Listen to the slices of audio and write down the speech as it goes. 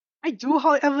I do,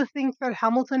 however, think that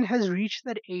Hamilton has reached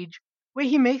that age where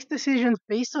he makes decisions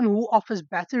based on who offers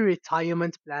better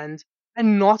retirement plans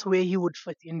and not where he would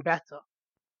fit in better.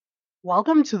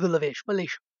 Welcome to the Lavesh Pillay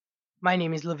Show. My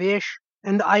name is Lavesh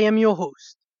and I am your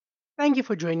host. Thank you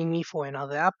for joining me for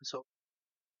another episode.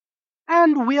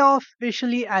 And we are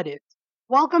officially at it.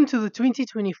 Welcome to the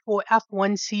 2024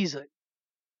 F1 season.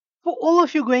 For all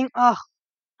of you going,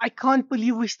 I can't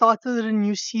believe we started a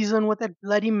new season with that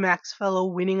bloody Max fellow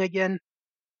winning again.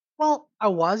 Well, I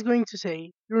was going to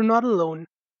say, you're not alone,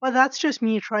 but that's just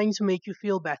me trying to make you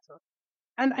feel better.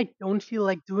 And I don't feel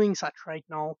like doing such right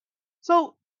now.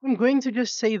 So, I'm going to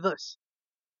just say this.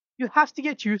 You have to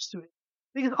get used to it.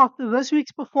 Because after this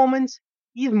week's performance,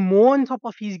 he's more on top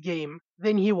of his game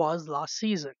than he was last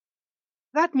season.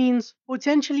 That means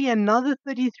potentially another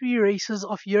 33 races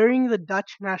of hearing the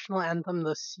Dutch national anthem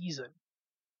this season.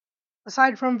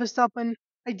 Aside from Verstappen,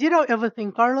 I did however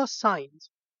think Carlos Sainz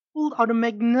pulled out a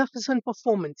magnificent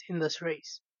performance in this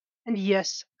race. And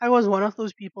yes, I was one of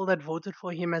those people that voted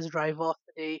for him as driver of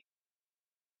the day.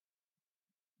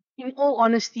 In all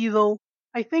honesty, though,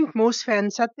 I think most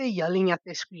fans sat there yelling at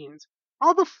their screens.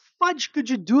 How the fudge could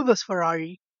you do this,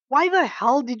 Ferrari? Why the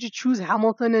hell did you choose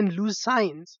Hamilton and lose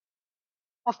Sainz?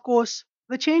 Of course,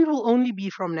 the change will only be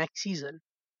from next season.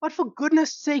 But for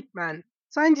goodness sake, man,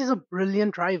 Sainz is a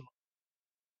brilliant driver.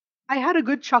 I had a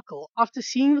good chuckle after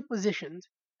seeing the positions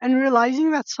and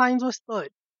realizing that Sainz was third,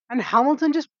 and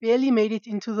Hamilton just barely made it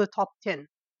into the top 10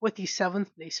 with his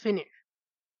 7th place finish.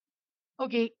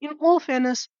 Okay, in all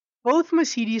fairness, both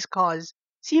Mercedes cars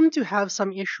seem to have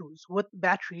some issues with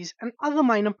batteries and other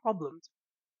minor problems,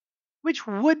 which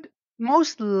would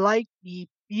most likely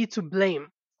be to blame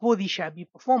for the shabby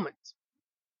performance.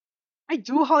 I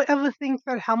do, however, think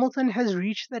that Hamilton has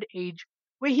reached that age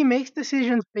where he makes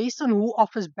decisions based on who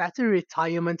offers better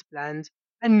retirement plans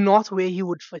and not where he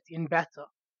would fit in better.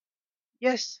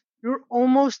 Yes, you're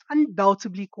almost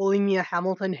undoubtedly calling me a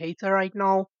Hamilton hater right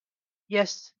now.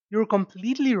 Yes, you're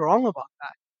completely wrong about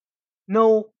that.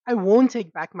 No, I won't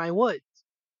take back my words.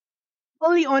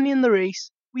 Early on in the race,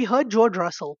 we heard George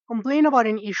Russell complain about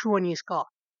an issue on his car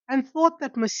and thought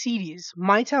that Mercedes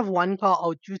might have one car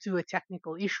out due to a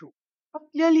technical issue. But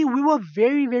clearly, we were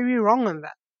very, very wrong on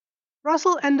that.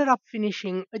 Russell ended up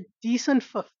finishing a decent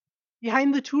fifth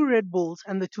behind the two Red Bulls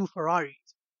and the two Ferraris,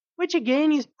 which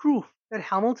again is proof that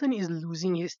Hamilton is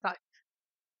losing his touch.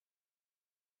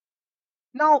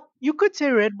 Now, you could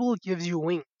say Red Bull gives you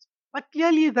wings, but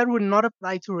clearly that would not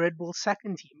apply to Red Bull's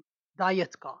second team,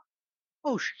 Diet Car.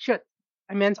 Oh shit,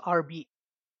 I meant RB.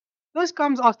 This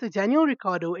comes after Daniel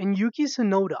Ricciardo and Yuki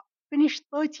Tsunoda finished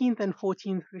 13th and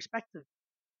 14th respectively.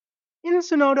 In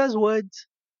Tsunoda's words,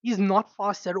 he's not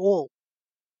fast at all.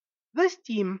 This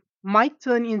team might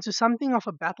turn into something of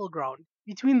a battleground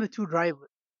between the two drivers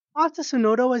after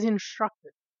Tsunoda was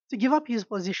instructed to give up his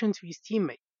position to his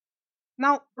teammate.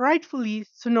 Now, rightfully,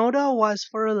 Tsunoda was,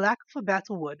 for a lack of a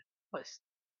better word, first.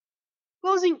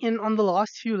 Closing in on the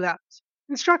last few laps,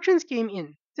 instructions came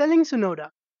in telling Tsunoda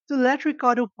to let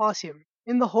Ricciardo pass him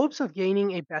in the hopes of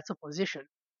gaining a better position.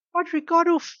 But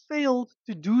Ricciardo failed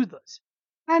to do this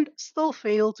and still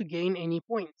failed to gain any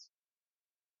points.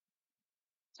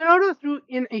 Tsunoda threw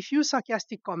in a few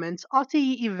sarcastic comments after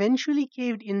he eventually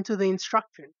caved into the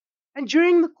instruction, and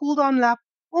during the cooldown lap,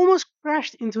 almost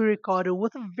crashed into Ricciardo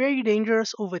with a very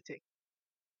dangerous overtake.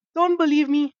 Don't believe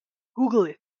me? Google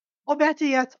it. Or better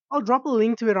yet, I'll drop a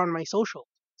link to it on my social,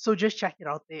 so just check it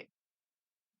out there.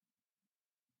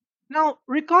 Now,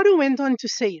 Ricciardo went on to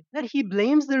say that he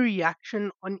blames the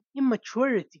reaction on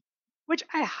immaturity, which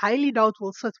I highly doubt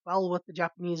will sit well with the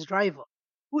Japanese driver,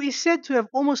 who is said to have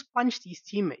almost punched his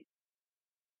teammate.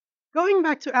 Going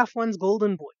back to F1's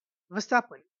golden boy,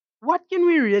 Verstappen, what can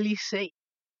we really say?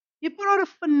 He put out a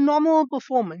phenomenal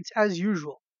performance as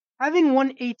usual, having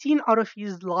won 18 out of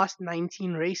his last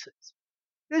 19 races.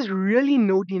 There's really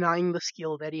no denying the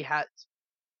skill that he has.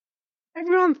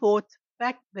 Everyone thought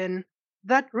back then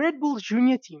that Red Bull's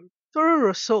junior team, Toro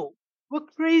Rosso, were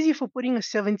crazy for putting a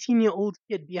 17-year-old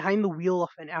kid behind the wheel of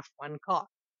an F1 car.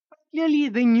 But clearly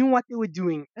they knew what they were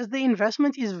doing, as the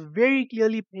investment is very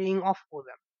clearly paying off for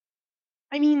them.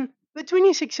 I mean, the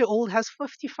 26-year-old has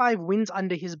 55 wins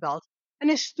under his belt and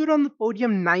has stood on the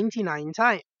podium 99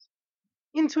 times.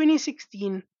 In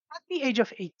 2016, at the age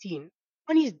of 18,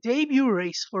 on his debut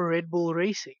race for Red Bull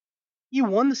Racing, he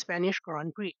won the Spanish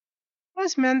Grand Prix.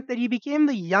 This meant that he became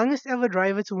the youngest ever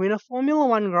driver to win a Formula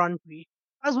One Grand Prix,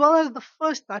 as well as the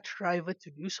first Dutch driver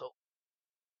to do so.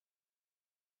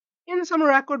 In some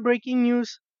record breaking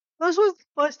news, this was the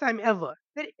first time ever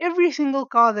that every single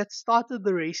car that started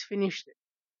the race finished it,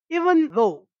 even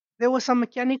though there were some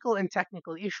mechanical and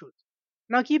technical issues.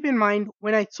 Now, keep in mind,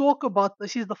 when I talk about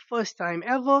this is the first time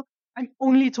ever, I'm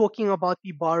only talking about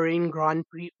the Bahrain Grand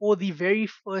Prix or the very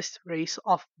first race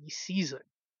of the season.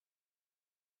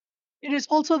 It is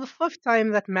also the fifth time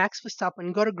that Max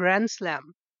Verstappen got a Grand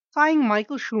Slam, tying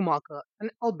Michael Schumacher and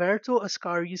Alberto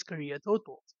Ascari's career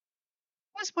totals.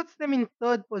 This puts them in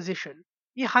third position,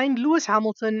 behind Lewis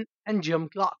Hamilton and Jim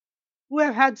Clark, who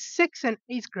have had 6 and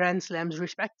 8 Grand Slams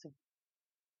respectively.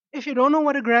 If you don't know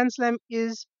what a Grand Slam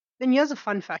is, then here's a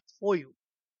fun fact for you.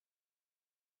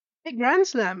 A Grand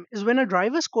Slam is when a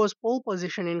driver scores pole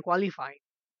position in qualifying,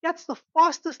 gets the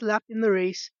fastest lap in the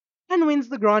race, and wins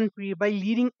the Grand Prix by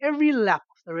leading every lap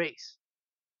of the race.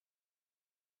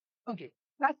 Okay,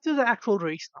 back to the actual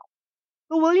race now.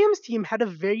 The Williams team had a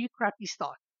very crappy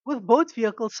start, with both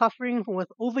vehicles suffering with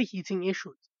overheating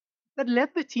issues that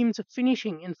led the team to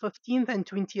finishing in 15th and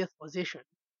 20th position.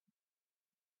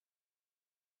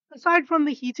 Aside from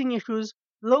the heating issues,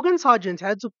 Logan Sargeant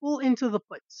had to pull into the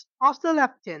pits after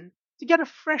lap 10 to get a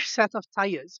fresh set of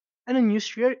tires and a new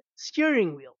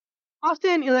steering wheel after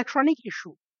an electronic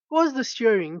issue caused the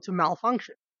steering to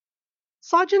malfunction.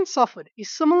 Sargeant suffered a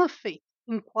similar fate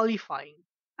in qualifying,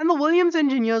 and the Williams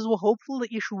engineers were hopeful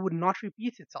the issue would not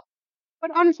repeat itself.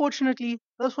 But unfortunately,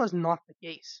 this was not the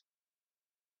case.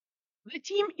 The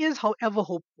team is, however,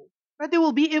 hopeful that they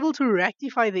will be able to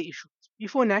rectify the issues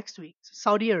before next week's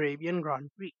Saudi Arabian Grand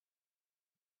Prix.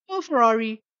 For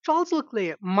Ferrari, Charles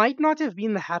Leclerc might not have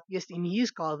been the happiest in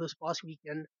his car this past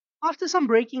weekend after some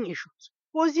braking issues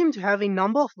caused him to have a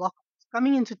number of lockouts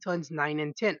coming into turns 9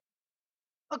 and 10.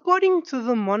 According to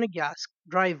the Monegasque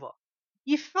driver,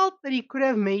 he felt that he could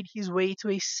have made his way to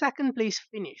a second place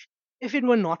finish if it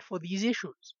were not for these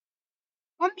issues.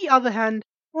 On the other hand,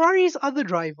 Ferrari's other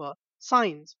driver,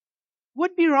 Sainz,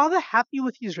 would be rather happy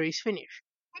with his race finish,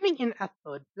 coming in at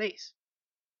third place.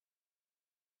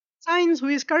 Sainz, who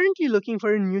is currently looking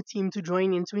for a new team to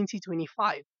join in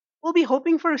 2025, will be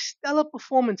hoping for a stellar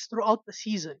performance throughout the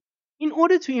season in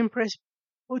order to impress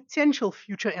potential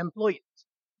future employers.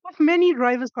 With many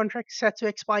drivers' contracts set to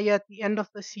expire at the end of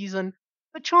the season,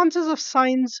 the chances of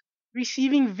Sainz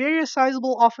receiving various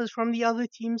sizable offers from the other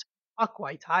teams are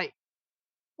quite high.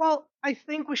 Well, I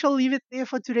think we shall leave it there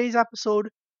for today's episode.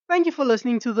 Thank you for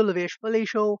listening to the Lavesh Pillay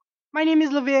Show. My name is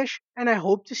Lavesh, and I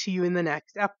hope to see you in the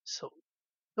next episode.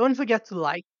 Don't forget to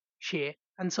like, share,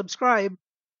 and subscribe.